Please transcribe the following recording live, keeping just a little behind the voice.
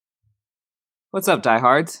What's up,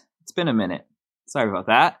 diehards? It's been a minute. Sorry about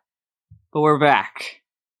that. But we're back.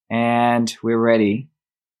 And we're ready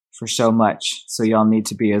for so much. So y'all need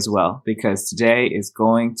to be as well. Because today is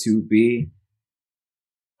going to be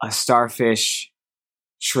a starfish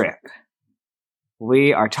trip.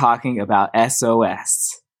 We are talking about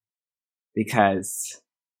SOS. Because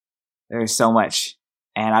there's so much.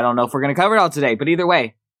 And I don't know if we're going to cover it all today. But either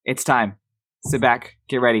way, it's time. Sit back.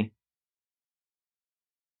 Get ready.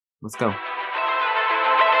 Let's go.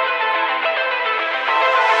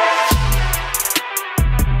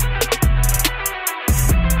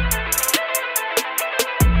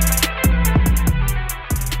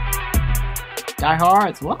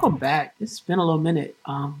 Diehards, welcome back. It's been a little minute.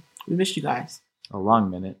 We missed you guys. A long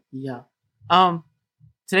minute. Yeah.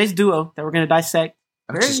 Today's duo that we're gonna dissect.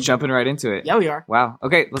 I'm just jumping right into it. Yeah, we are. Wow.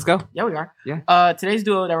 Okay, let's go. Yeah, we are. Yeah. Today's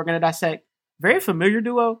duo that we're gonna dissect. Very familiar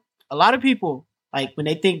duo. A lot of people, like when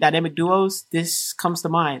they think dynamic duos, this comes to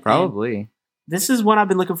mind. Probably. And this is one I've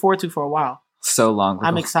been looking forward to for a while. So long.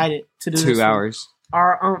 I'm excited to do 2 this. hours.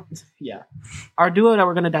 Our duo that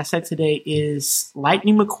we're gonna dissect today is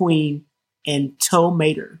Lightning McQueen and Tow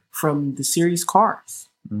Mater from the series Cars.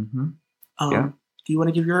 Mm-hmm. Do you want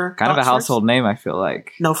to give your kind of a household first? name? I feel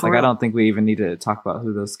like. No, for like real. I don't think we even need to talk about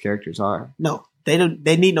who those characters are. No, they don't.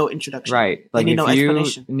 They need no introduction. Right. Like need if no you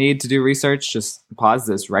explanation. need to do research, just pause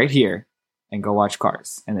this right here and go watch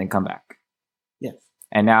Cars, and then come back. Yes.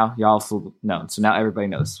 And now y'all full known, so now everybody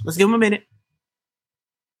knows. Let's give them a minute.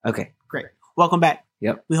 Okay. Great. Welcome back.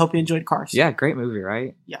 Yep. We hope you enjoyed Cars. Yeah, great movie,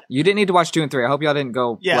 right? Yeah. You didn't need to watch 2 and 3. I hope y'all didn't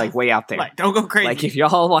go like way out there. Like, don't go crazy. Like if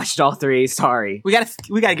y'all watched all 3, sorry. we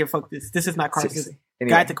gotta get focused. This is not Cars. This is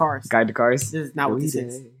Anyway, Guide to Cars. Guide to Cars. This is not what this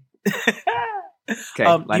is. Okay.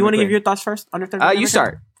 Do you want to give your thoughts first? On your You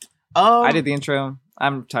start. I did the intro.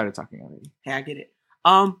 I'm tired of talking already. Hey, I get it.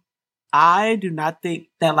 I do not think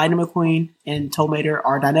that Lightning McQueen and Tow Mater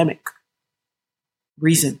are dynamic.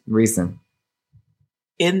 Reason.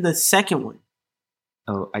 In the second one.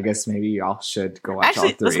 Oh, I guess maybe y'all should go watch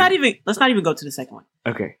Actually, all 3. let's not even go to the second one.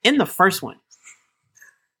 Okay. In the first one,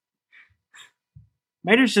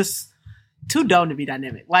 Mater's just too dumb to be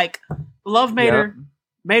dynamic. Like, love Mater. Yep.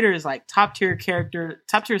 Mater is like top tier character,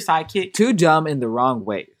 top tier sidekick. Too dumb in the wrong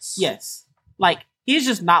ways. Yes. Like, he's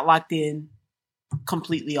just not locked in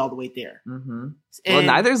completely all the way there. Mm-hmm. Well,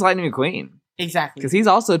 neither is Lightning McQueen. Exactly. Because he's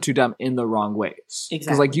also too dumb in the wrong ways. Exactly.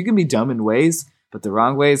 Because, like, you can be dumb in ways, but the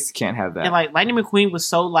wrong ways, can't have that. And, like, Lightning McQueen was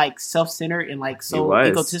so, like, self-centered and, like, so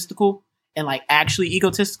egotistical. And, like, actually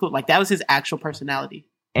egotistical. Like, that was his actual personality.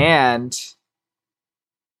 And,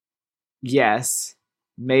 yes,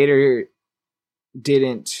 Mater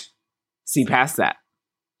didn't see past that.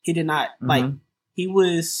 He did not. Mm-hmm. Like, he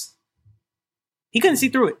couldn't see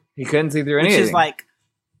through it. He couldn't see through anything. Which is, like,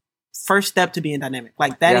 first step to being dynamic.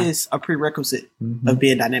 Like, that is a prerequisite of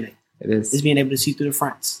being dynamic. It is. Is being able to see through the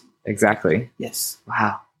fronts. Exactly. Yes.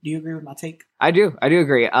 Wow. Do you agree with my take? I do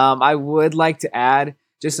agree. I would like to add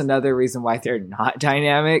just another reason why they're not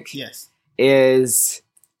dynamic. Yes. Is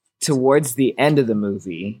towards the end of the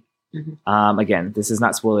movie. Mm-hmm. Again, this is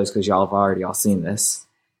not spoilers because y'all have already all seen this.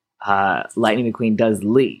 Lightning McQueen does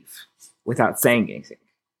leave without saying anything.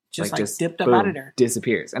 Just dipped up out of there.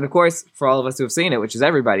 Disappears. And of course, for all of us who have seen it, which is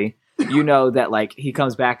everybody, you know that like he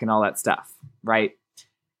comes back and all that stuff, right?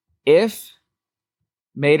 If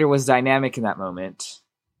Mater was dynamic in that moment,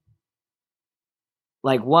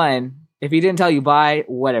 like one, if he didn't tell you bye,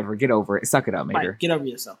 whatever, get over it. Suck it up, Mater. Like, get over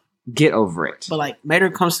yourself. Get over it. But like Mater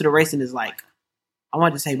comes to the race and is like, I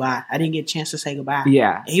wanted to say bye. I didn't get a chance to say goodbye.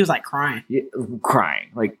 Yeah. And he was like crying. Yeah, crying.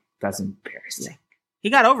 Like, that's embarrassing. Yeah. He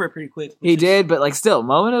got over it pretty quick. He did, but like still,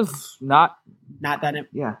 moment of not dynamic.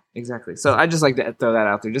 Yeah, exactly. So I just like to throw that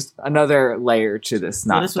out there. Just another layer to this.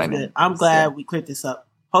 Not this was dynamic. good. I'm glad we cleared this up.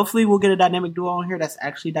 Hopefully we'll get a dynamic duo on here that's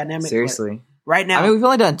actually dynamic. Seriously. Right now. I mean, we've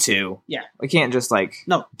only done 2. Yeah. We can't just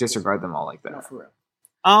disregard them all like that. No, for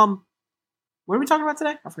real. What are we talking about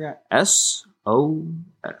today? I forgot. SOS.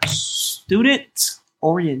 Student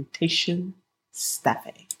Orientation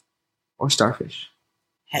Staffing. Or starfish.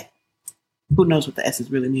 Hey. Who knows what the S's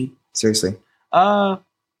really mean? Seriously. What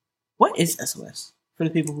is SOS? For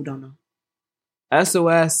the people who don't know.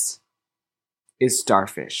 SOS is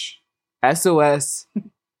starfish. SOS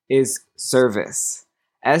is service.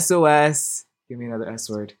 SOS, give me another S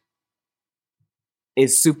word,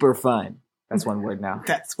 is super fun. That's one word now.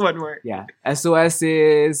 That's one word. Yeah. SOS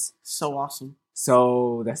is so awesome.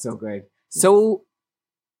 So, that's so good. So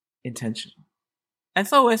intentional.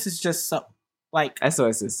 SOS is just so, like.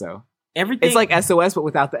 SOS is so. Everything. It's like SOS, but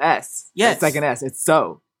without the S. Yes. It's like an S. It's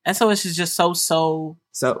so. SOS is just so.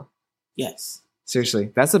 So. Yes.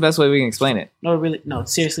 Seriously, that's the best way we can explain it. No,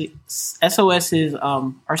 seriously. SOS is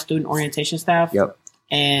our student orientation staff. Yep.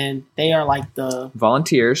 And they are like the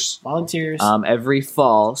volunteers. Every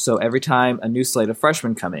fall, so every time a new slate of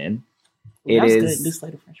freshmen come in, it is good. New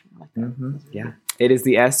slate of freshmen. I like that. Mm-hmm, yeah, it is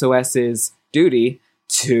the SOS's duty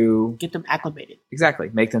to get them acclimated. Exactly,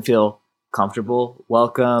 make them feel comfortable,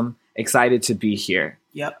 welcome, excited to be here.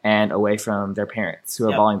 Yep. And away from their parents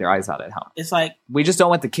who are bawling their eyes out at home. It's like we just don't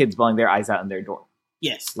want the kids bawling their eyes out in their dorm.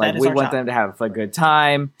 Yes, like we want them to have a good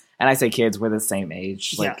time. And I say kids, we're the same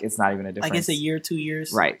age. Like it's not even a difference. Like it's a year, 2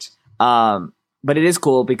 years. Right. But it is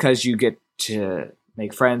cool because you get to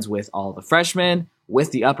make friends with all the freshmen,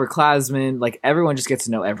 with the upperclassmen. Like everyone just gets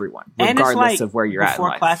to know everyone, regardless of where you're at in life.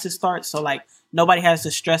 Before classes start, so like nobody has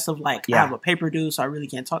the stress of like I have a paper due, so I really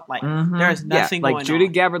can't talk. Like there's nothing going on. Like Judy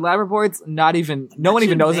Gabbard lab reports, no one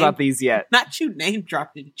even knows about these yet. Not you name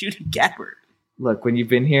dropping Judy Gabbard. Look, when you've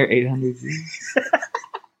been here 800 years.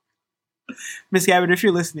 Miss Gabbard, if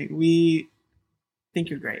you're listening, we think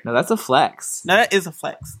you're great. No, that's a flex. No, that is a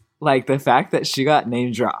flex. Like the fact that she got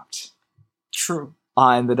name dropped. True.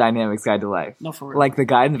 On the Dynamics Guide to Life. No, for real. Like the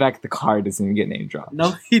guy in the back of the car doesn't even get name dropped.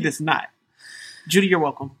 No, he does not. Judy, you're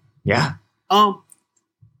welcome. Yeah.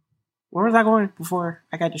 Where was I going before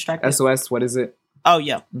I got distracted? SOS, what is it? Oh,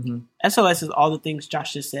 yeah. Mm-hmm. SOS is all the things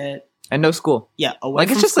Josh just said. And no school. Yeah. Away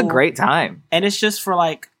from it's just school. A great time. And it's just for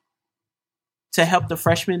like, to help the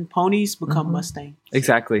freshman ponies become Mustangs.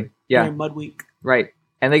 Exactly. Yeah. During Mud Week. Right.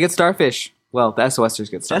 And they get starfish. Well, the SOSers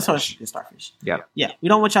get starfish. The SOSers get starfish. Yeah. Yeah. We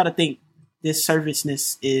don't want y'all to think this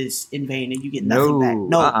serviceness is in vain and you get nothing back.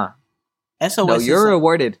 No. SOS no, you're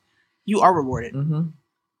rewarded. You are rewarded. Mm-hmm.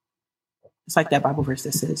 It's like that Bible verse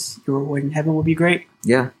that says your reward in heaven will be great.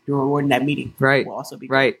 Yeah. Your reward in that meeting will also be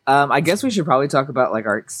great. Right. I guess we should probably talk about like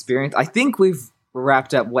our experience. I think we've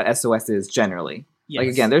wrapped up what SOS is generally. Yes. Like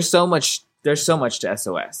again, there's so much to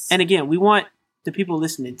SOS. And again, we want the people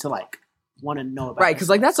listening to like want to know about right, because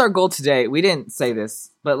like that's our goal today. We didn't say this,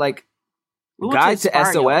 but like guide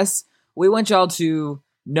to SOS, we want y'all to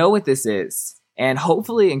know what this is and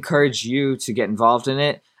hopefully encourage you to get involved in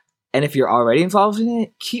it. And if you're already involved in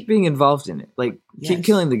it, keep being involved in it. Like keep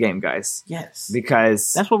killing the game, guys. Yes.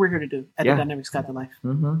 Because that's what we're here to do at the Dynamics Guide to Life.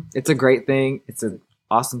 Mm-hmm. It's a great thing. It's an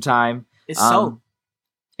awesome time. It is so.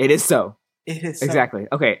 It is so. Exactly.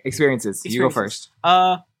 Okay, experiences. You go first.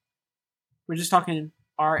 We're just talking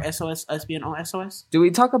our SOS, us being on SOS. Do we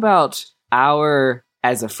talk about our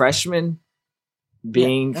as a freshman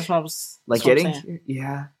being that's what I was like getting?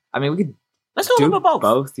 Yeah. I mean, we could. Let's do a little bit of both.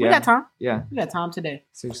 Both. Yeah. We got time. Yeah. We got time today.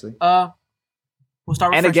 Seriously. We'll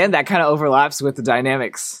start with and again, that kind of overlaps with the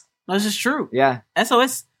dynamics. No, this is true. Yeah.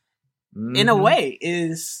 SOS, in a way,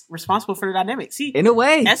 is responsible for the dynamics. See, in a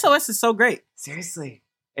way, SOS is so great. Seriously.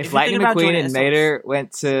 If Lightning McQueen and Nader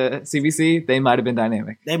went to CBC, they might have been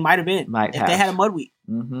dynamic. They might have been. If they had a Mud Week.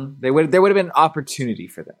 Mm-hmm. There would have been an opportunity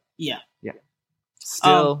for that. Yeah. Yeah.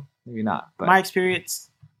 Still, maybe not. But. My experience,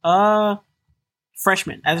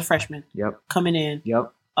 freshman, as a freshman. Yep. Coming in.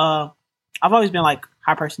 Yep. I've always been like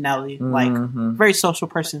high personality, like very social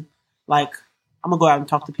person. Like I'm gonna go out and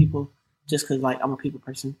talk to people just because like I'm a people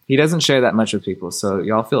person. He doesn't share that much with people, so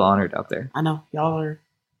y'all feel honored out there. I know y'all are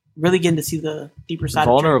really getting to see the deeper side.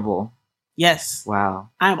 Vulnerable. Yes. Wow.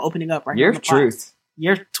 I am opening up right now. Year of truth.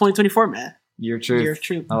 Year 2024, man. Year truth. Year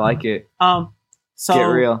truth. I like it. So get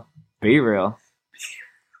real. Be real.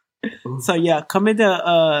 So yeah, coming to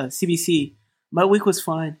CBC, Mud Week was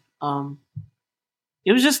fun.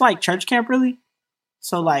 It was just like church camp, really.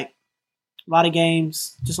 So like a lot of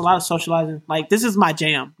games, just a lot of socializing. Like this is my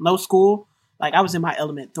jam. No school. Like I was in my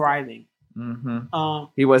element, thriving. Mm-hmm.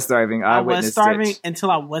 He was thriving. I was thriving until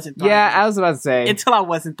I wasn't thriving. Yeah, I was about to say. Until I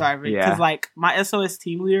wasn't thriving. Yeah. Because like my SOS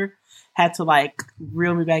team leader had to like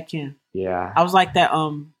reel me back in. Yeah. I was like that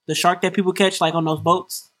the shark that people catch like on those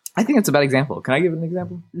boats. I think it's a bad example. Can I give an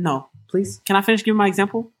example? No. Please? Can I finish giving my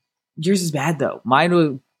example? Yours is bad though. Mine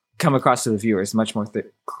will come across to the viewers much more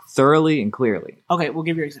thoroughly and clearly. Okay, we'll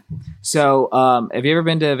give your example. So, have you ever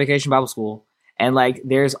been to Vacation Bible School? And like,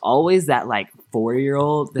 there's always that like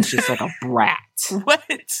 4-year-old that's just like a brat. What?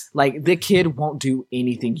 Like the kid won't do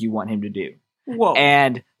anything you want him to do. Whoa.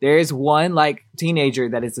 And there's one like teenager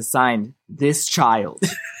that is assigned this child.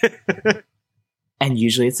 And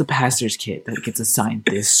usually it's the pastor's kid that gets assigned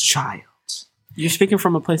this child. You're speaking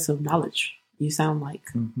from a place of knowledge. You sound like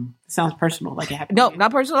it sounds personal, like it happened. No,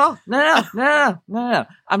 not personal at all. No.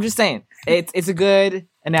 I'm just saying it's a good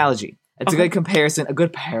analogy. It's a good comparison, a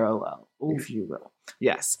good parallel, if you will.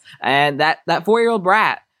 Yes, and that 4-year-old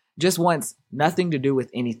brat just wants nothing to do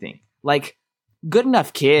with anything. Like good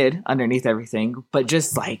enough kid underneath everything, but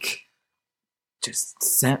just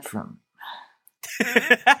sent from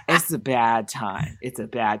It's a bad time. It's a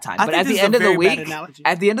bad time. I But think at this the is a end of the very bad week, analogy.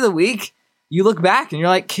 at the end of the week, you look back and you're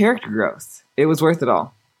like, character growth. It was worth it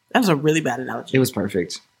all. That was a really bad analogy. It was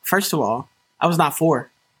perfect. First of all, I was not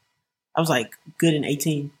 4. I was like good in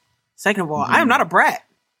 18. Second of all, I am not a brat.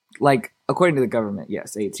 Like, according to the government,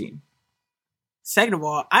 yes, 18. Second of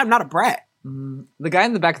all, I am not a brat. The guy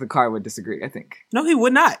in the back of the car would disagree, I think. No, he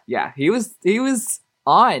would not. Yeah, he was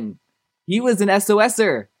on. He was an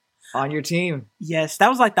SOSer on your team. Yes, that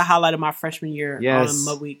was like the highlight of my freshman year on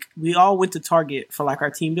Mud Week. We all went to Target for like our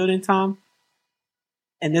team building time.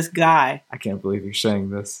 And this guy. I can't believe you're saying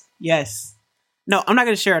this. Yes. No, I'm not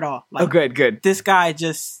going to share it all. Like, oh, good. This guy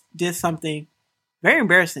just did something very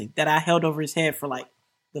embarrassing that I held over his head for like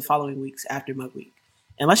the following weeks after Mud Week.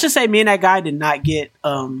 And let's just say me and that guy did not get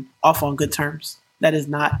off on good terms. That is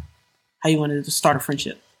not how you wanted to start a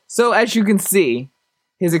friendship. So as you can see,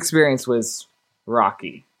 his experience was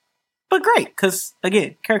rocky. But great, because,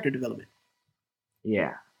 again, character development.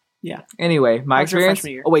 Yeah. Yeah. Anyway, my experience...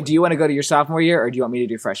 Year? Oh, wait, do you want to go to your sophomore year, or do you want me to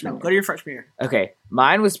do freshman No, year? Go to your freshman year. Okay.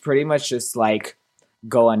 Mine was pretty much just, like,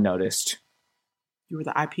 go unnoticed. You were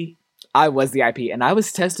the IP? I was the IP, and I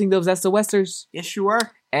was testing those SOSers. Yes, you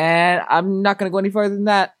were. And I'm not going to go any farther than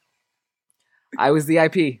that. I was the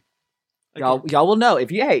IP. Y'all will know. If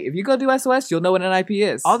you go do SOS, you'll know what an IP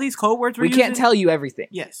is. All these code words we can't tell you everything.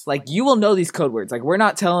 Yes. Like, you will know these code words. Like, we're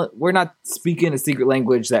not speaking a secret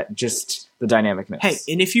language that just the dynamic knows. Hey,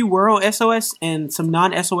 and if you were on SOS and some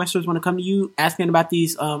non-SOSers want to come to you asking about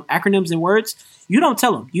these acronyms and words, you don't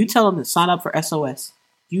tell them. You tell them to sign up for SOS.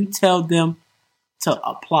 You tell them to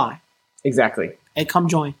apply. Exactly. And come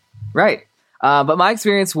join. Right. But my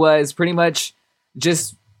experience was pretty much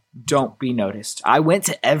just don't be noticed. I went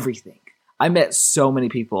to everything. I met so many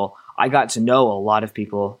people. I got to know a lot of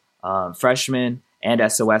people, freshmen and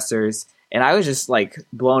SOSers, and I was just like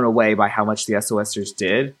blown away by how much the SOSers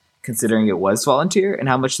did, considering it was volunteer, and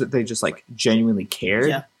how much that they just like genuinely cared.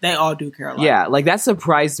 Yeah, they all do care a lot. Yeah, like that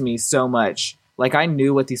surprised me so much. Like I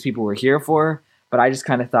knew what these people were here for, but I just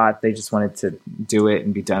kind of thought they just wanted to do it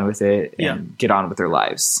and be done with it and get on with their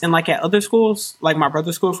lives. And like at other schools, like my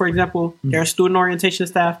brother's school, for example, their student orientation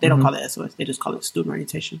staff, they don't call it SOS. They just call it student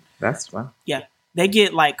orientation. That's wow. Yeah. They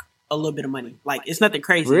get like a little bit of money. Like it's nothing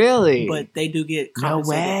crazy. Really? But they do get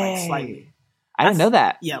compensated like slightly. I didn't know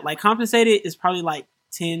that. Yeah. Like compensated is probably like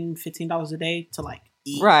 $10, $15 a day to like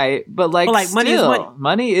eat. Right. But like money is money.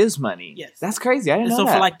 Money is money. Yes. That's crazy. I didn't know that.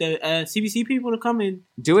 So for like the CBC people to come and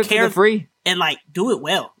do it for the free. And like do it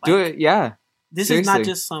well. Like, do it, yeah. This Seriously. Is not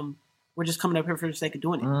just we're just coming up here for the sake of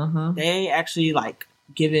doing it. Mm-hmm. They actually like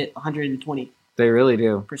give it 120%. They really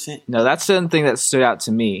do. No, that's the thing that stood out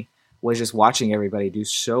to me was just watching everybody do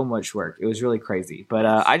so much work. It was really crazy. But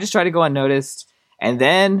I just tried to go unnoticed. And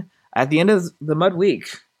then at the end of the Mud Week,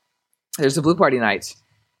 there's a Blue Party night.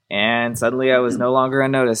 And suddenly I was no longer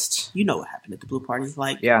unnoticed. You know what happened at the Blue Party.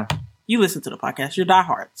 Like, yeah. You listen to the podcast. You're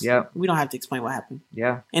diehards. Yeah. We don't have to explain what happened.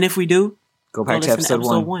 Yeah. And if we do, go back to episode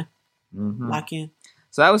 1. Mm-hmm. Lock in.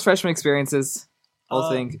 So that was freshman experiences. Whole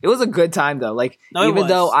thing. It was a good time though. Like even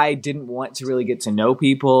though I didn't want to really get to know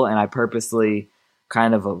people and I purposely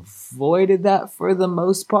kind of avoided that for the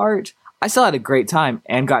most part, I still had a great time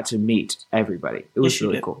and got to meet everybody. It was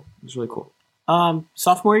really cool. It was really cool.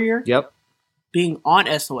 Sophomore year? Yep. Being on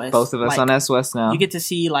SOS. Both of us on SOS now. You get to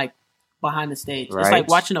see like behind the stage. Right. It's like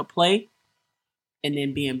watching a play and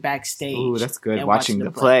then being backstage. Ooh, that's good. Watching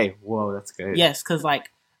the play. Whoa, that's good. Yes, because like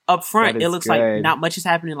up front, it looks like not much is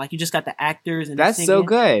happening. Like you just got the actors and that's so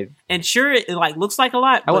good. And sure, it like looks like a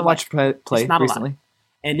lot. I went watch play recently.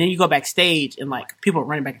 And then you go backstage and like people are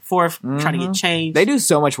running back and forth trying to get changed. They do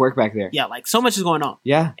so much work back there. Yeah, like so much is going on.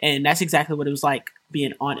 Yeah, and that's exactly what it was like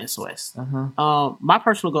being on SOS. My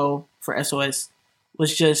personal goal for SOS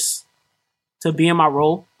was just to be in my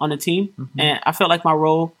role on the team, and I felt like my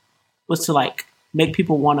role was to like make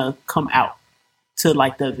people want to come out to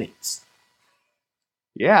like the events.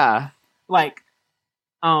 Yeah, like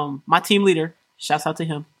my team leader, shouts out to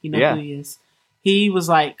him. You know who he is. He was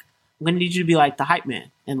like, "I'm gonna need you to be like the hype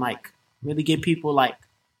man and like really get people like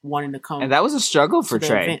wanting to come." And that was a struggle for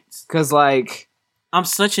Trey because like I'm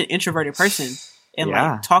such an introverted person, and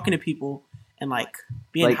like talking to people and like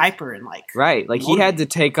being like, hyper and like right, like motivated. He had to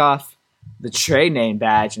take off the Trey name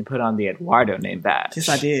badge and put on the Eduardo name badge. Yes,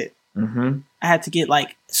 I did. I had to get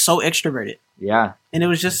like so extroverted. Yeah, and it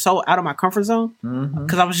was just so out of my comfort zone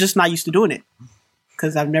because I was just not used to doing it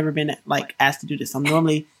because I've never been like asked to do this. I'm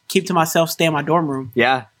normally keep to myself, stay in my dorm room.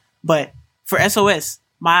 Yeah. But for SOS,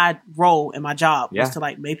 my role and my job Yeah. was to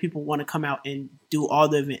like make people want to come out and do all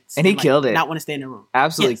the events. And he like, killed it. Not want to stay in the room.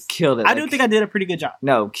 Absolutely Yes. killed it. I do think I did a pretty good job.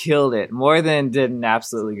 No, killed it. More than did an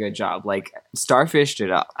absolutely good job. Like, starfished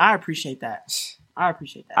it up. I appreciate that.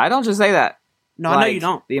 I don't just say that. No, I know you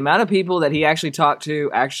don't. The amount of people that he actually talked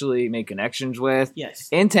to, actually made connections with. Yes.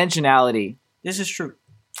 Intentionality. This is true.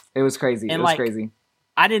 It was crazy. And it was like, crazy.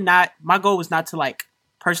 I did not, my goal was not to like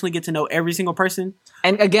personally get to know every single person.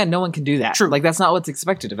 And again, no one can do that. True. Like, that's not what's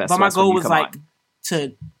expected of us. But my goal was like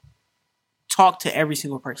to talk to every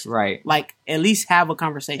single person. Right. Like, at least have a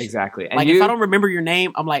conversation. Exactly. And like, if I don't remember your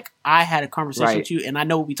name, I'm like, I had a conversation Right. with you and I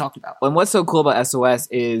know what we talked about. And what's so cool about SOS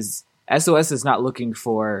is not looking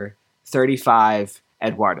for 35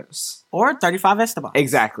 Eduardos. Or 35 Esteban.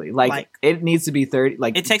 Exactly. Like, it needs to be 30.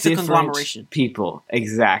 Like, it takes a different conglomeration. People.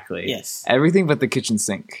 Exactly. Yes. Everything but the kitchen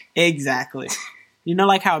sink. Exactly. You know,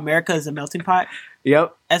 like how America is a melting pot?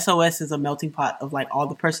 Yep. SOS is a melting pot of like all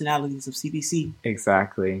the personalities of CBC.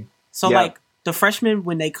 Exactly. So Yep. like the freshmen,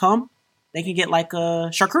 when they come, they can get like a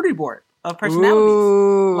charcuterie board of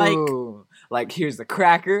personalities. Ooh. Like here's the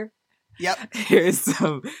cracker. Yep. Here's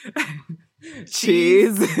some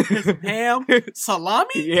cheese. Here's some ham. Salami?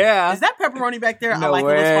 Yeah. Is that pepperoni back there? No I like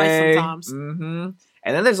way. a little spice sometimes. Mm-hmm.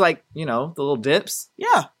 And then there's like, the little dips.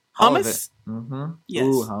 Yeah. All of Hummus. it. Mm-hmm. Yes.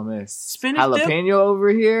 Ooh, hummus. Spinach Jalapeno dip. over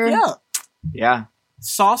here. Yeah. Yeah.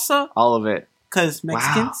 Salsa. All of it. Because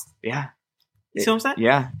Mexicans. Wow. Yeah. You see what I'm saying?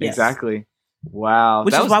 Yeah, Yes. exactly. Wow.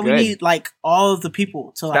 Which that is was why good. we need like all of the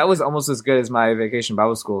people to like. That was almost as good as my vacation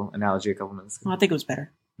Bible school analogy a couple minutes ago. I think it was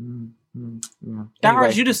better. Mm-hmm. Yeah. That Anyway,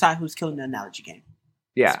 hurts you decide who's killing the analogy game.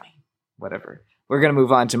 yeah, It's me. whatever. We're gonna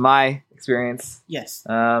move on to my experience. Yes.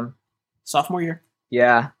 Sophomore year.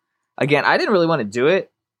 Yeah. Again, I didn't really want to do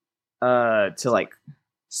it to like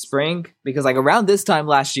spring because like around this time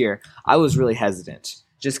last year, I was really hesitant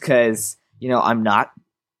just because I'm not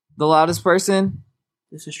the loudest person.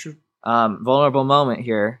 This is true. Vulnerable moment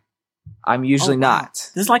here. I'm usually Oh, wow. not.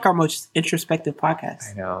 This is like our most introspective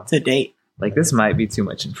podcast I know. to date. Like this might be too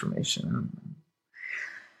much information.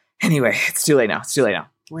 Anyway, it's too late now.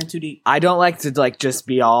 We're in too deep. I don't like to like just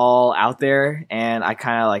be all out there, and I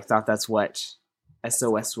kind of like thought that's what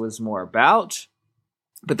SOS was more about.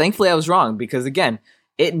 But thankfully, I was wrong because again,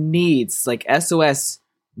 it needs like SOS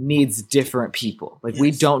needs different people. Like we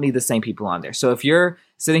Yes. don't need the same people on there. So if you're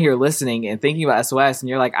sitting here listening and thinking about SOS, and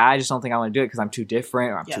you're like, I just don't think I want to do it because I'm too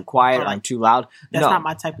different, or I'm Yeah. too quiet, Or, or I'm like, too loud. That's No. not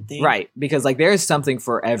my type of thing. Right, because like there is something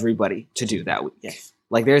for everybody to do that week. Yes.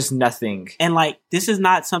 Like there's nothing. And like this is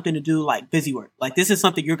not something to do like busy work. Like this is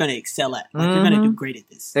something you're going to excel at. Like you're going to do great at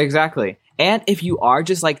this. Exactly. And if you are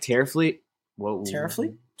just like terribly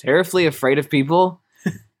afraid of people,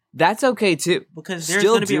 that's okay too. Because there's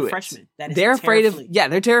Still going to be do a it. freshman that is They're afraid of terribly-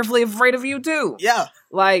 they're terribly afraid of you too. Yeah.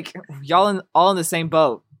 Like y'all all in the same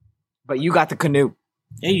boat, but you got the canoe.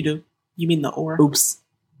 Yeah, you do. You mean the oar? Oops.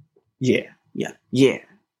 Yeah. Yeah. Yeah.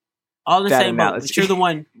 All in the That same boat, analogy. but you're the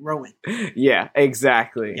one rowing. Yeah,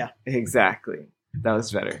 exactly. Yeah. Exactly. That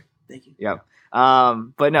was better. Thank you. Yep.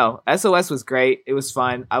 But no, SOS was great. It was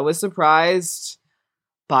fun. I was surprised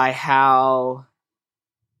by how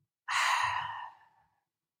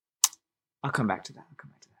I'll come back to that.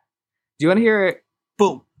 Do you want to hear it?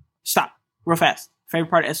 Boom. Stop. Real fast. Favorite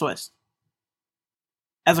part of SOS?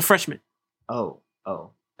 As a freshman.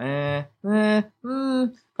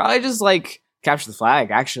 Probably just like capture the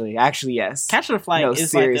flag. Actually, yes. Capture the Flag No,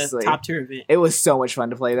 is seriously. like a top tier event. It was so much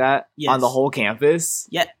fun to play that Yes. on the whole campus.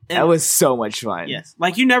 Yeah. That was so much fun. Yes.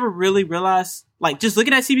 Like you never really realize, like just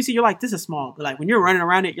looking at CBC, you're like, this is small. But like when you're running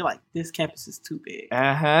around it, you're like, this campus is too big.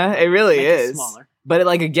 It really Make it is. smaller. But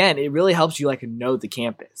like again, it really helps you like know the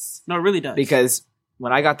campus No, it really does. because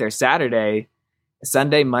when I got there Saturday,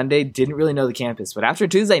 Sunday, Monday, didn't really know the campus. But after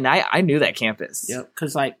Tuesday night, I knew that campus. Yep.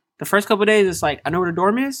 Because like the first couple of days, it's like, I know where the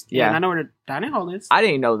dorm is. Yeah. And I know where the dining hall is. I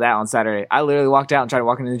didn't even know that on Saturday. I literally walked out and tried to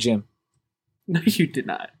walk into the gym. No, you did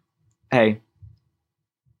not. Hey,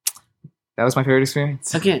 that was my favorite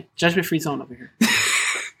experience. Again, judgment free zone over here.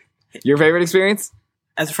 Your favorite experience?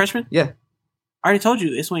 As a freshman? Yeah. I already told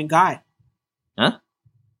you, it's when Guy. Huh?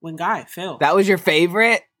 When Guy failed. That was your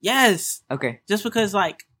favorite? Yes. Okay. Just because,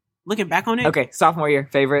 like, looking back on it. Okay, sophomore year,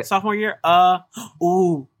 favorite. Sophomore year.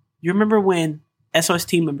 You remember when SOS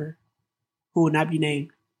team member, who will not be named,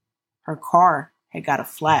 her car had got a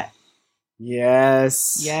flat.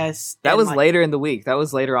 Yes. Yes. That and, was like, later in the week. That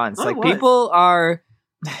was later on. It's Oh, it like was. people are,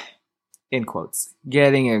 in quotes,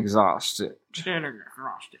 getting exhausted.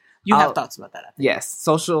 You have I'll- thoughts about that, I think. Yes.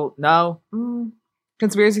 Social, no.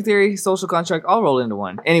 Conspiracy theory, social contract, all rolled into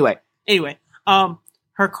one. Anyway. Anyway,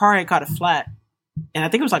 her car had got a flat, and I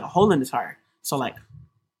think it was like a hole in the tire. So like,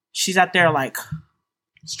 she's out there like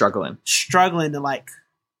struggling to like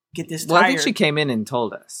get this tire. Well, I think she came in and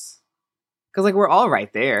told us. Because, like, we're all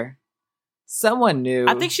right there. Someone knew.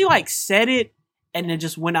 I think she, like, said it and then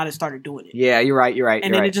just went out and started doing it. Yeah, you're right.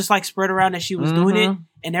 And then it just, like, spread around that she was doing it.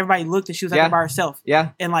 And everybody looked and she was, like, by herself. Yeah.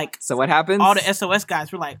 And, like. So what happens? All the SOS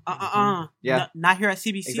guys were like, Yeah. Not here at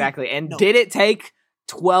CBC. Exactly. And did it take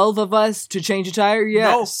 12 of us to change a tire?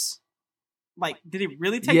 Yes. No. Like, did it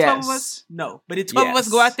really take 12 of us? No. But did 12 of us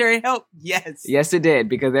go out there and help? Yes. Yes, it did.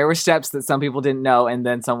 Because there were steps that some people didn't know, and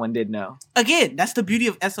then someone did know. Again, that's the beauty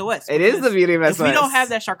of SOS. It is the beauty of SOS. If we don't have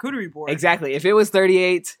that charcuterie board. Exactly. If it was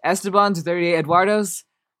 38 Estebans or 38 Eduardo's,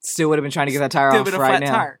 still would have been trying to get that tire off right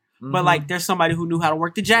now. Tire. But, like, there's somebody who knew how to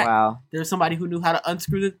work the jack. Wow. There's somebody who knew how to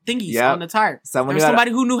unscrew the thingies on the tire. There's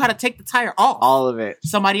somebody who knew how to take the tire off. All of it.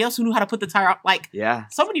 Somebody else who knew how to put the tire off. Like,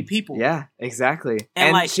 so many people. Yeah, exactly.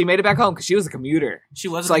 And like, she made it back home because she was a commuter. She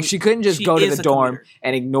was so, like, she couldn't just go to the dorm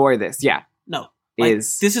and ignore this. Yeah. No. Like,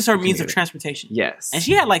 this is her means of transportation. Yes. And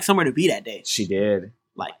she had, like, somewhere to be that day. She did.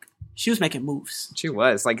 Like, she was making moves. She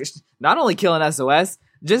was. Like, not only killing SOS,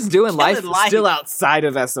 just doing life still outside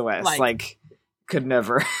of SOS. Like could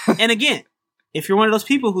never. And again, if you're one of those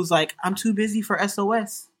people who's like, I'm too busy for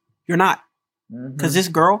SOS, you're not. Because this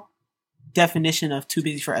girl, definition of too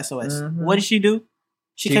busy for SOS. What did she do?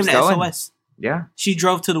 She came to SOS. Yeah. She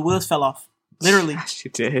drove till the wheels fell off. Literally. She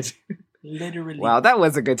did. Literally. Wow, that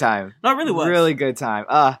was a good time. No, it really was. Really good time.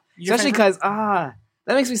 Especially because, that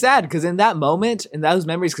makes me sad. Because in that moment, in those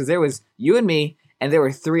memories, because there was you and me, and there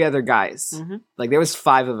were 3 other guys. Like, there was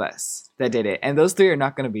 5 of us that did it. And those 3 are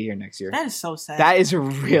not going to be here next year. That is so sad. That is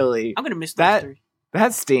really... I'm going to miss those 3.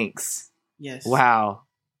 That stinks. Yes. Wow.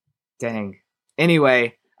 Dang.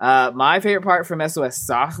 Anyway, my favorite part from SOS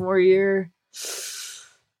sophomore year...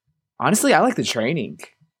 Honestly, I like the training.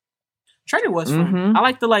 Training was fun. I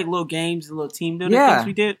like the, like, little games and little team building things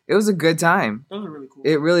we did. It was a good time. Those were really cool.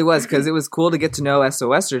 It really was, because it was cool to get to know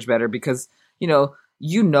SOSers better because, you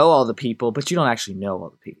know all the people, but you don't actually know all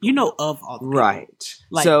the people. You know of all the people. Right.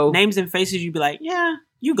 Like, so, names and faces, you'd be like, yeah,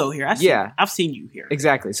 you go here. I've seen you here.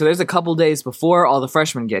 Exactly. So there's a couple days before all the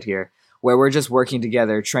freshmen get here where we're just working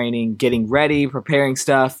together, training, getting ready, preparing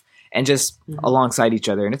stuff, and just alongside each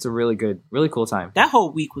other. And it's a really good, really cool time. That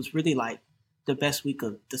whole week was really, like, the best week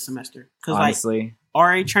of the semester. Because, honestly, like,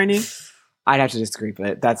 RA training... I'd have to disagree,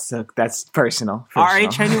 but that's personal. RA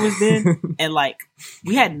training was then, and like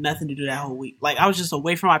we had nothing to do that whole week. Like I was just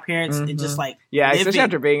away from my parents and just like especially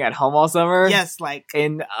after being at home all summer. Yes, like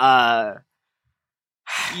in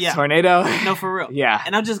tornado. No, for real. Yeah,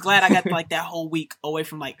 and I'm just glad I got like that whole week away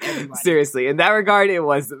from like everybody. Seriously, in that regard, it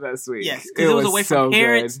was the best week. Yes, because it was away from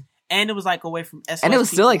parents, and it was like away from SOS and it was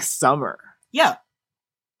still like summer. Yeah,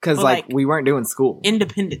 because like we weren't doing school.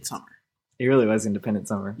 Independent summer. It really was independent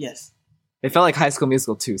summer. Yes. It felt like High School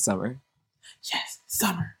Musical 2 summer. Yes,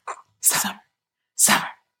 summer.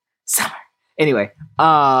 Anyway,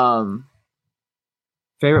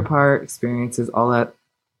 favorite part, experiences, all that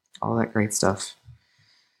great stuff.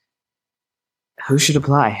 Who should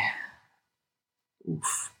apply?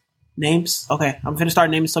 Oof. Names? Okay, I'm gonna start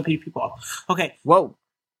naming some people off. Okay. Whoa.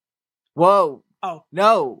 Oh.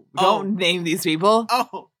 No, don't name these people.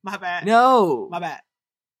 Oh, my bad. No. My bad.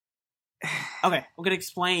 Okay, we're gonna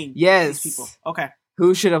explain. Yes. These people. Okay.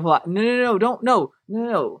 Who should apply? No.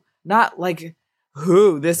 Not like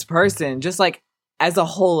who, this person. Just like as a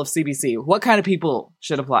whole of CBC. What kind of people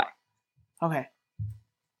should apply? Okay.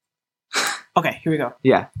 Okay, here we go.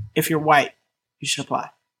 Yeah. If you're white, you should apply.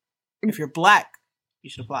 If you're black, you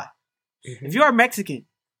should apply. If you are Mexican,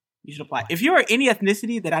 you should apply. If you are any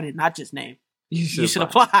ethnicity that I did not just name, you should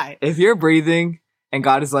apply. If you're breathing and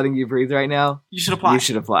God is letting you breathe right now, you should apply. You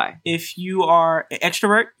should apply. If you are an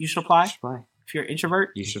extrovert, you should apply. If you're an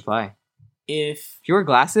introvert, you should apply. If you wear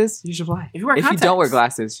glasses, you should apply. If you wear contacts, you don't wear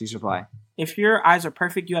glasses, you should apply. If your eyes are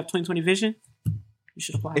perfect, you have 20/20 vision, you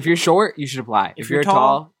should apply. If you're short, you should apply. If you're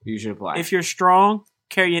tall, you should apply. If you're strong,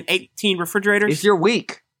 carrying 18 refrigerators. If you're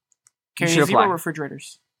weak, carrying you should 0 apply.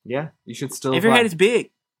 Refrigerators. Yeah, you should still If apply. your head is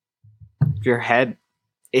big. If your head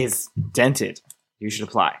is dented, you should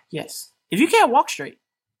apply. Yes. If you can't walk straight.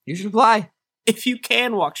 You should apply. If you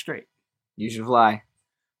can walk straight. You should apply.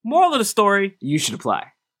 Moral of the story. You should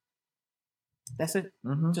apply. That's it.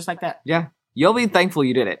 Just like that. Yeah. You'll be thankful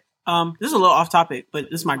you did it. This is a little off topic, but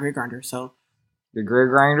this is my grid grinder, so. Your grid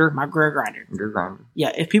grinder? My grid grinder. Grid grinder.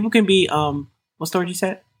 Yeah, if people can be, what story did you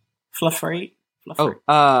say? Fluff-free? What?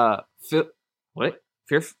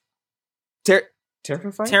 Terrified?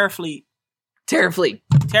 Terrafleet.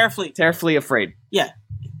 Terrifully afraid. Yeah.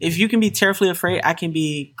 If you can be terribly afraid, I can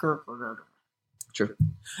be. True.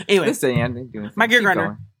 Anyway, my gear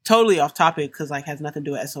grinder, totally off topic because like has nothing to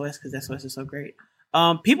do with SOS because SOS is so great.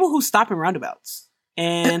 People who stop in roundabouts.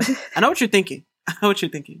 And I know what you're thinking.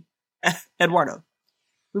 Eduardo,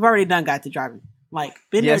 we've already done Guide to Driving. Like,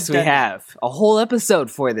 yes, we have. A whole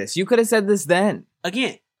episode for this. You could have said this then.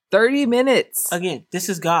 Again. 30 minutes. Again, this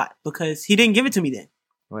is God. Because he didn't give it to me then.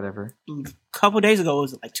 Whatever. A couple days ago.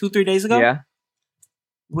 Was it like 2-3 days ago? Yeah.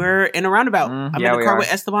 We're in a roundabout. I'm in the car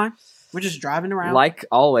with Esteban. We're just driving around. Like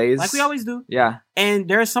always. Like we always do. Yeah. And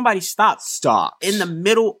there's somebody stopped. In the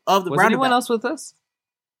middle of the roundabout. Was anyone else with us?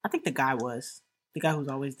 I think the guy was. The guy who's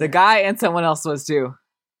always there. The guy and someone else was too.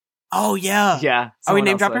 Oh, yeah. Yeah. Are we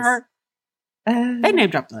name dropping her? They name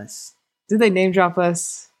dropped us. Did they name drop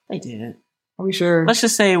us? They did. Are we sure? Let's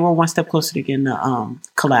just say we're one step closer to getting a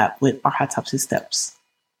collab with our Hot Tops and Steps.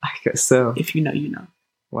 I guess so. If you know, you know.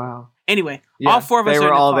 Wow. Anyway, all four of us they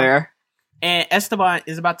were all there. And Esteban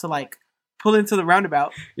is about to like pull into the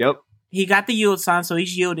roundabout. Yep. He got the yield sign, so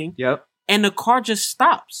he's yielding. Yep. And the car just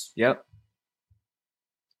stops. Yep.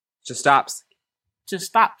 Just stops.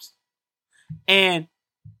 And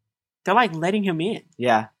they're like letting him in.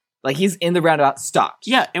 Yeah. Like he's in the roundabout, stopped.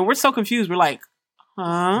 Yeah, and we're so confused. We're like,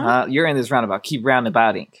 huh? You're in this roundabout. Keep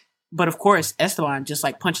roundabouting. But of course, Esteban just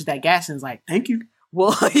like punches that gas and is like, thank you.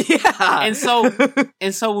 Well, yeah. And so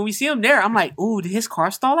when we see him there, I'm like, ooh, did his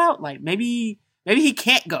car stall out? Like maybe he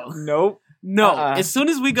can't go. Nope. No. As soon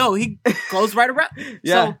as we go, he goes right around.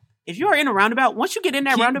 Yeah. So if you are in a roundabout, once you get in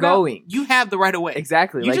that roundabout, you have the right of way.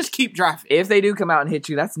 Exactly. You just keep driving. If they do come out and hit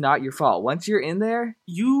you, that's not your fault. Once you're in there,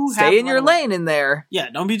 you stay in your lane in there. Yeah,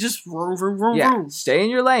 don't be just vroom. Yeah, stay in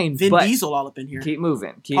your lane. Vin Diesel all up in here. Keep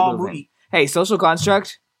moving. Keep Paul moving. Moody. Hey, social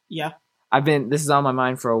construct. Yeah. This is on my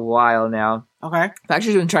mind for a while now. Okay. I've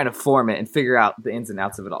actually been trying to form it and figure out the ins and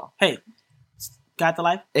outs of it all. Hey, got the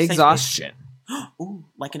life? Exhaustion. Ooh,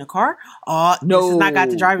 like in a car? No, this is not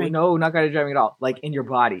Guide to Driving. No, not Guide to Driving at all. Like in your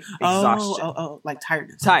body. Exhaustion. Like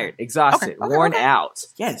tiredness. Tired, exhausted, worn out.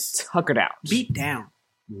 Yes. Tuckered out. Beat down.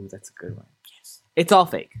 Ooh, that's a good one. Yes. It's all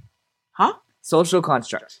fake. Huh? Social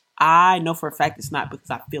construct. I know for a fact it's not because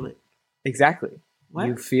I feel it. Exactly. What?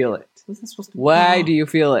 You feel it. What's that supposed to be? Why do you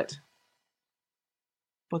feel it?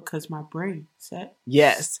 Because my brain said.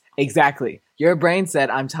 Yes, exactly. Your brain said,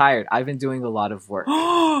 I'm tired. I've been doing a lot of work.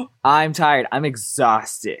 I'm tired. I'm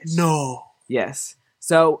exhausted. No. Yes.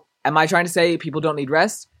 So, am I trying to say people don't need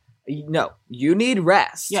rest? No. You need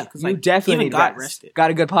rest. Yeah, because you definitely need rest. Rested.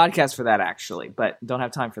 Got a good podcast for that, actually, but don't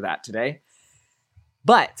have time for that today.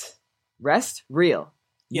 But rest, real.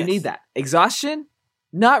 You need that. Exhaustion,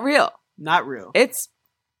 not real. Not real. It's,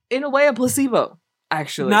 in a way, a placebo,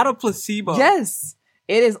 actually. Not a placebo. Yes.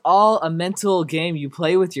 It is all a mental game you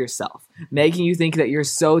play with yourself, making you think that you're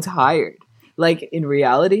so tired. Like, in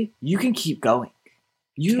reality, you can keep going.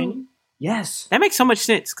 Can you? Yes. That makes so much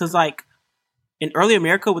sense, because, like, in early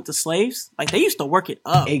America with the slaves, like, they used to work it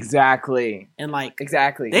up. Exactly. And, like...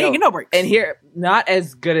 Exactly. They didn't get no breaks. And here, not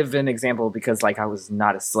as good of an example, because, like, I was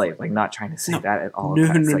not a slave. Like, not trying to say that at all.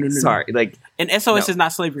 No. Sorry. Like... And SOS is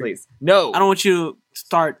not slavery. Please. No. I don't want you to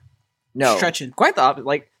start... No. Stretching. Quite the opposite.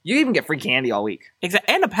 Like, you even get free candy all week.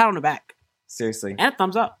 Exactly. And a pat on the back. Seriously. And a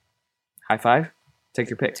thumbs up. High five. Take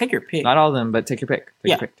your pick. Take your pick. Not all of them, but take your pick.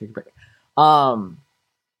 Take your pick. Where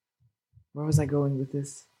was I going with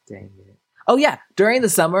this? Dang it. Oh, yeah. During the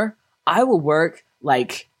summer, I will work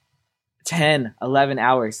like 10, 11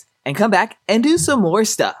 hours and come back and do some more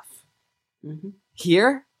stuff. Mm-hmm.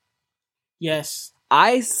 Here? Yes.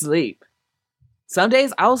 I sleep. Some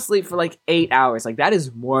days I'll sleep for like 8 hours. Like that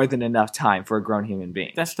is more than enough time for a grown human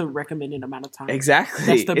being. That's the recommended amount of time. Exactly.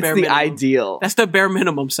 That's the bare minimum. Ideal. That's the bare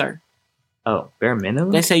minimum, sir. Oh, bare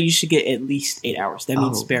minimum? They say you should get at least 8 hours. That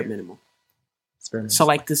means bare minimum. It's bare minimum. So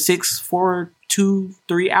like the 6, 4, 2,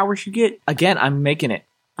 3 hours you get? Again, I'm making it.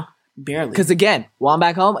 Barely. Because again, while I'm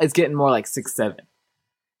back home, it's getting more like 6, 7.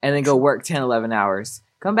 And then go work 10, 11 hours.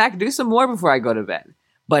 Come back, do some more before I go to bed.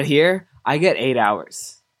 But here, I get 8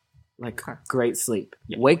 hours. Like great sleep.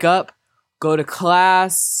 Yeah. Wake up, go to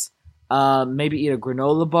class, maybe eat a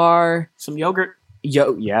granola bar. Some yogurt.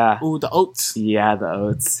 Yeah. Ooh, the oats. Yeah, the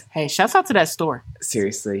oats. Hey, shouts out to that store.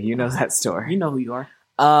 Seriously, you know that store. You know who you are.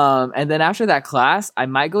 And then after that class, I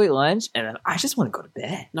might go eat lunch, and then I just want to go to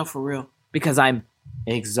bed. No, for real. Because I'm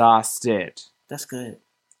exhausted. That's good.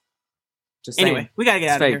 Just saying. Anyway, we gotta get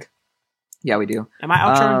out of here. Yeah, we do. Am I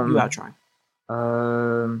outroing? You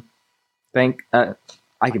outroing?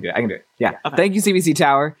 I can do it. Yeah. Okay. Thank you, CBC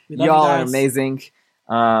Tower. Y'all are amazing.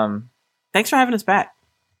 Thanks for having us back.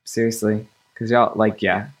 Seriously. Because y'all,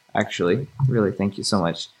 actually, really, thank you so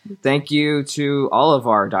much. Thank you to all of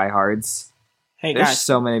our diehards. Hey, There's guys.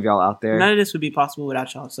 so many of y'all out there. None of this would be possible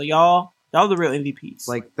without y'all. So y'all are the real MVPs.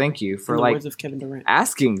 Thank you for, in the words of Kevin Durant.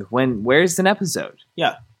 asking where's an episode?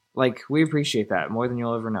 Yeah. Like, we appreciate that more than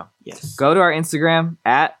you'll ever know. Yes. Go to our Instagram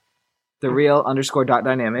at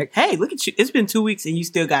 @thereal_.dynamic. Hey, look at you. It's been 2 weeks and you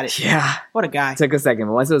still got it. Yeah. What a guy. Took a second,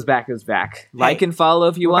 but once it was back, it was back. Like and follow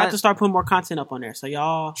if you We're want. about to start putting more content up on there. So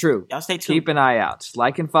y'all stay tuned. Keep an eye out.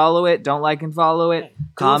 Like and follow it. Don't like and follow it. Hey,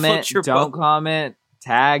 comment. Don't comment.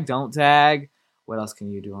 Tag. Don't tag. What else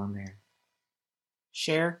can you do on there?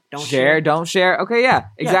 Share. Don't share. Don't share. Okay, yeah,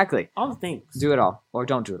 exactly. All the things. Do it all. Or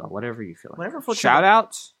don't do it all. Whatever you feel like. Whatever floats Shout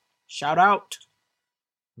out. Shout out.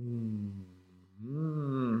 Who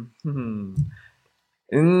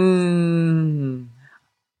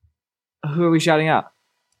are we shouting out?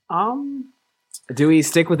 Do we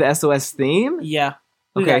stick with the SOS theme? Yeah.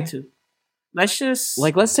 We got to. Let's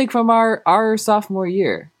take from our sophomore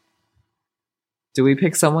year. Do we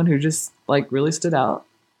pick someone who just really stood out?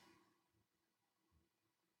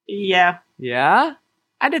 Yeah. Yeah?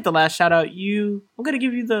 I did the last shout out. I'm gonna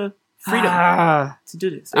give you the freedom to do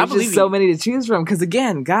this. There's just so many to choose from. Because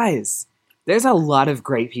again, guys, there's a lot of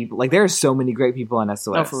great people. There are so many great people on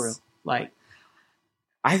SOS. Oh, for real.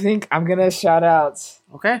 I think I'm gonna shout out.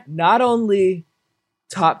 Okay. Not only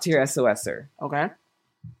top tier SOSer. Okay.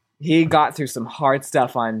 He got through some hard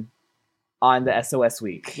stuff on the SOS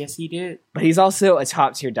week. Yes, he did. But he's also a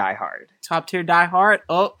top tier diehard. Top tier diehard.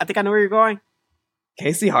 Oh, I think I know where you're going.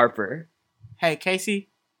 Casey Harper. Hey, Casey.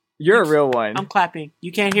 You're a real one. I'm clapping.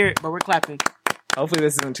 You can't hear it, but we're clapping. Hopefully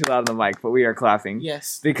this isn't too loud on the mic, but we are clapping.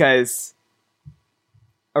 Yes. Because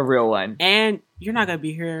a real one. And you're not going to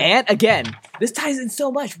be here. And again, this ties in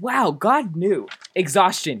so much. Wow, God knew.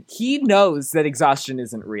 Exhaustion. He knows that exhaustion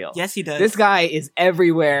isn't real. Yes, he does. This guy is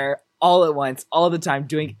everywhere, all at once, all the time,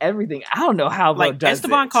 doing everything. I don't know how Bo does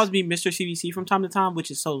Esteban it. calls me Mr. CBC from time to time, which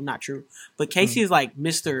is so not true. But Casey is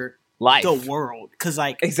Mr. Life. The world. Because,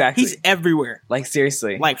 exactly. He's everywhere.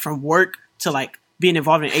 Seriously. From work to, being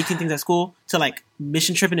involved in 18 things at school to,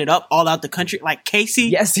 mission tripping it up all out the country. Casey.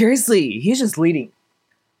 Yeah, seriously. He's just leading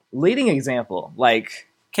example.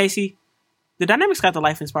 Casey, the Dynamics got the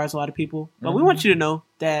life inspires a lot of people. But we want you to know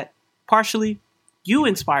that partially you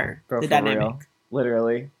inspire the Dynamic. Real.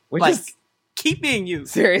 Literally. Just keep being you.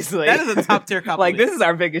 Seriously. That is a top tier compliment. This is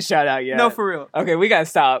our biggest shout out yet. No, for real. Okay, we gotta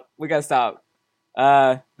stop.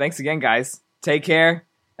 Thanks again, guys. Take care.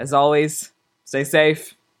 As always, stay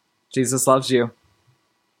safe. Jesus loves you.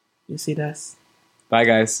 You see that? Bye,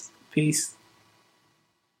 guys. Peace.